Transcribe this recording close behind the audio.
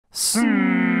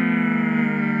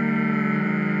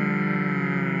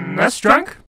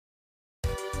SNESdrunk?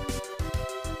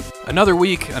 Another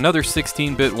week, another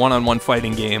 16-bit one-on-one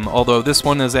fighting game, although this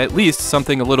one is at least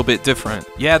something a little bit different.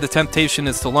 Yeah, the temptation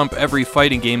is to lump every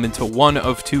fighting game into one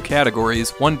of two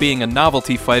categories, one being a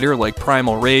novelty fighter like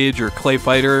Primal Rage or Clay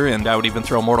Fighter, and I would even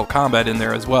throw Mortal Kombat in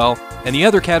there as well, and the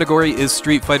other category is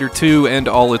Street Fighter II and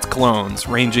all its clones,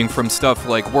 ranging from stuff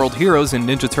like World Heroes and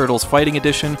Ninja Turtles Fighting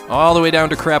Edition, all the way down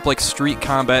to crap like Street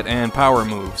Combat and Power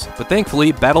Moves. But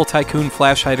thankfully, Battle Tycoon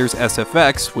Flash Hider's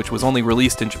SFX, which was only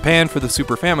released in Japan for the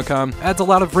Super Famicom, adds a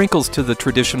lot of wrinkles to the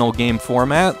traditional game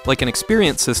format, like an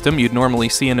experience system you'd normally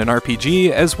see in an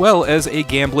RPG, as well as a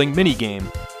gambling minigame.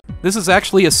 This is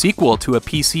actually a sequel to a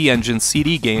PC Engine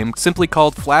CD game simply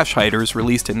called Flash Hiders,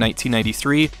 released in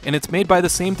 1993, and it's made by the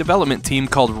same development team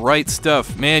called Right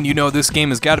Stuff. Man, you know this game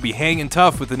has got to be hanging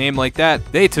tough with a name like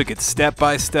that. They took it step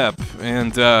by step,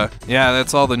 and yeah,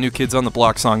 that's all the New Kids on the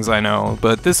Block songs I know.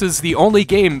 But this is the only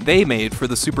game they made for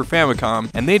the Super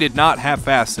Famicom, and they did not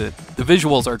half-ass it. The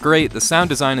visuals are great, the sound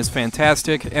design is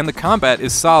fantastic, and the combat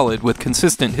is solid with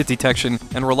consistent hit detection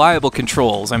and reliable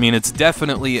controls. I mean, it's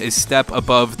definitely a step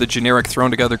above the generic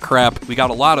thrown-together crap we got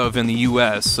a lot of in the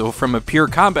US, so from a pure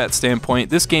combat standpoint,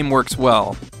 this game works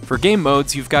well. For game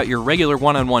modes, you've got your regular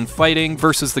one-on-one fighting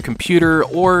versus the computer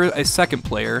or a second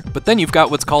player, but then you've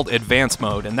got what's called advanced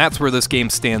mode, and that's where this game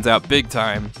stands out big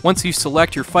time. Once you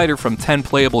select your fighter from 10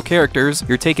 playable characters,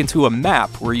 you're taken to a map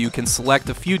where you can select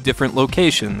a few different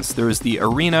locations. There's the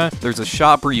arena, there's a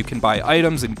shop where you can buy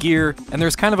items and gear, and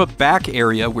there's kind of a back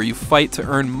area where you fight to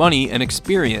earn money and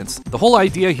experience. The whole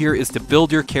idea here is to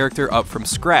build your character up from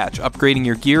scratch, upgrading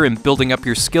your gear and building up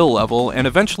your skill level, and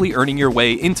eventually earning your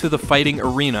way into the fighting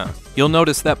arena. You'll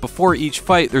notice that before each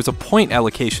fight there's a point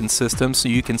allocation system so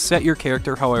you can set your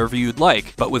character however you'd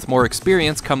like, but with more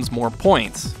experience comes more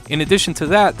points. In addition to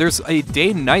that, there's a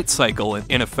day-night cycle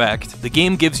in effect. The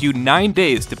game gives you 9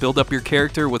 days to build up your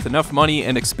character with enough money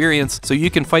and experience so you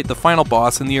can fight the final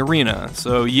boss in the arena.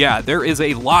 So yeah, there is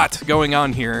a lot going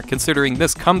on here, considering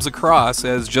this comes across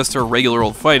as just a regular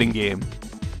old fighting game.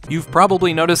 You've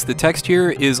probably noticed the text here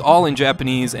is all in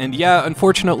Japanese, and yeah,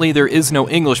 unfortunately there is no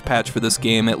English patch for this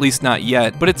game, at least not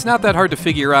yet, but it's not that hard to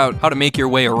figure out how to make your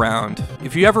way around.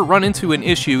 If you ever run into an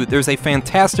issue, there's a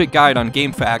fantastic guide on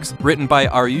GameFAQs written by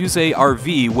Aryuze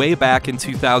RV way back in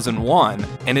 2001,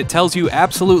 and it tells you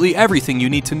absolutely everything you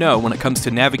need to know when it comes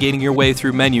to navigating your way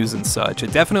through menus and such.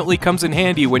 It definitely comes in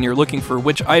handy when you're looking for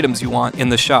which items you want in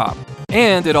the shop.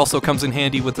 And it also comes in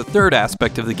handy with the third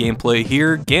aspect of the gameplay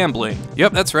here, gambling.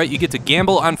 Yep, that's right, you get to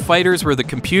gamble on fighters where the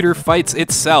computer fights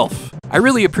itself. I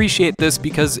really appreciate this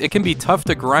because it can be tough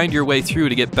to grind your way through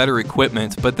to get better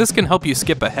equipment, but this can help you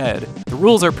skip ahead. The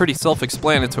rules are pretty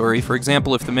self-explanatory. For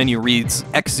example, if the menu reads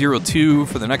X02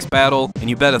 for the next battle, and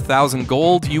you bet 1,000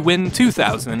 gold, you win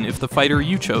 2,000 if the fighter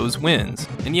you chose wins.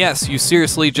 And yes, you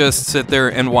seriously just sit there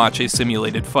and watch a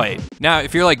simulated fight. Now,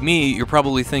 if you're like me, you're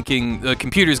probably thinking the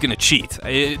computer's gonna cheat.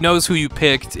 It knows who you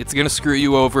picked, it's gonna screw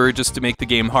you over just to make the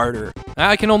game harder.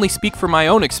 I can only speak from my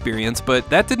own experience, but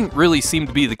that didn't really seem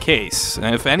to be the case.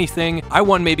 If anything, I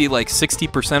won maybe like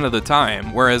 60% of the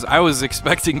time, whereas I was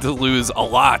expecting to lose a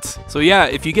lot. So yeah,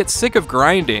 if you get sick of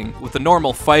grinding with the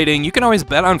normal fighting, you can always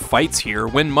bet on fights here,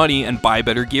 win money, and buy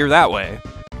better gear that way.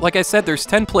 Like I said, there's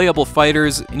 10 playable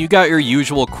fighters, and you got your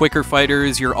usual quicker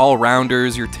fighters, your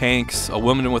all-rounders, your tanks, a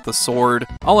woman with a sword.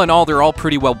 All in all, they're all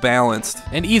pretty well balanced,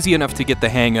 and easy enough to get the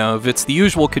hang of. It's the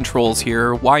usual controls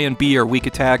here. Y and B are weak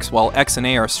attacks, while X and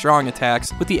A are strong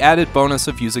attacks, with the added bonus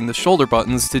of using the shoulder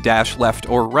buttons to dash left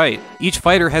or right. Each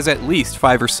fighter has at least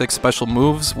 5 or 6 special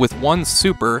moves, with one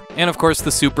super, and of course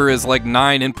the super is like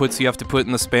 9 inputs you have to put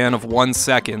in the span of 1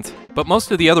 second. But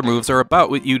most of the other moves are about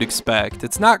what you'd expect.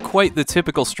 It's not quite the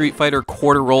typical Street Fighter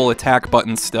quarter roll attack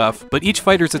button stuff, but each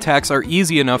fighter's attacks are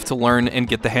easy enough to learn and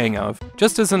get the hang of.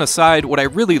 Just as an aside, what I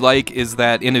really like is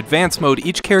that in advanced mode,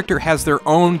 each character has their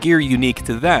own gear unique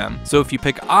to them. So if you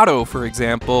pick Otto, for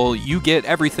example, you get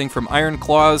everything from iron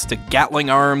claws to Gatling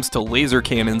arms to laser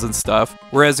cannons and stuff,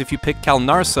 whereas if you pick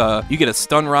Kalnarsa, you get a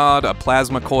stun rod, a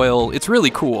plasma coil. It's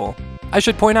really cool. I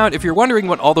should point out, if you're wondering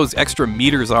what all those extra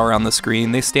meters are on the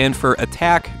screen, they stand for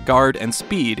attack, guard, and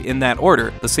speed in that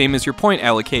order, the same as your point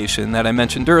allocation that I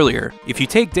mentioned earlier. If you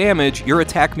take damage, your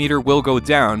attack meter will go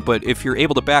down, but if you're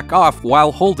able to back off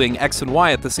while holding X and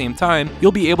Y at the same time,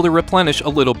 you'll be able to replenish a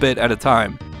little bit at a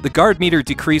time. The guard meter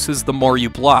decreases the more you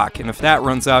block, and if that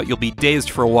runs out, you'll be dazed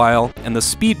for a while, and the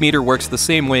speed meter works the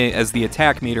same way as the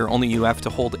attack meter, only you have to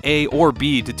hold A or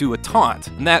B to do a taunt,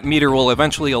 and that meter will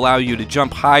eventually allow you to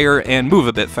jump higher and move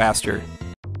a bit faster.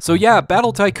 So yeah,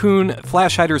 Battle Tycoon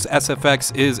Flash Hider's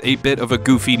SFX is a bit of a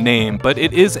goofy name, but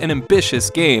it is an ambitious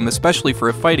game, especially for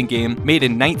a fighting game made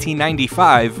in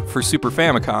 1995 for Super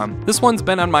Famicom. This one's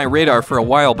been on my radar for a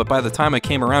while, but by the time I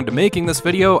came around to making this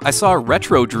video, I saw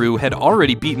Retro Drew had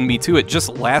already beaten me to it just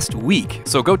last week,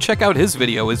 so go check out his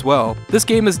video as well. This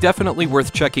game is definitely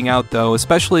worth checking out though,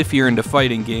 especially if you're into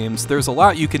fighting games. There's a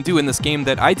lot you can do in this game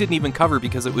that I didn't even cover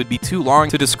because it would be too long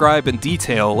to describe in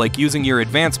detail, like using your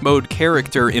advanced mode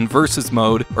character in versus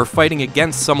mode, or fighting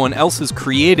against someone else's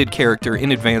created character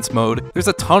in advanced mode. There's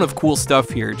a ton of cool stuff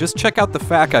here, just check out the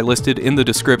FAQ I listed in the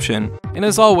description. And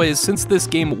as always, since this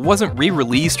game wasn't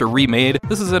re-released or remade,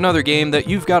 this is another game that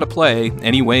you've got to play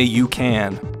any way you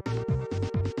can.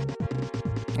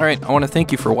 Alright, I want to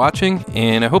thank you for watching,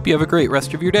 and I hope you have a great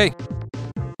rest of your day.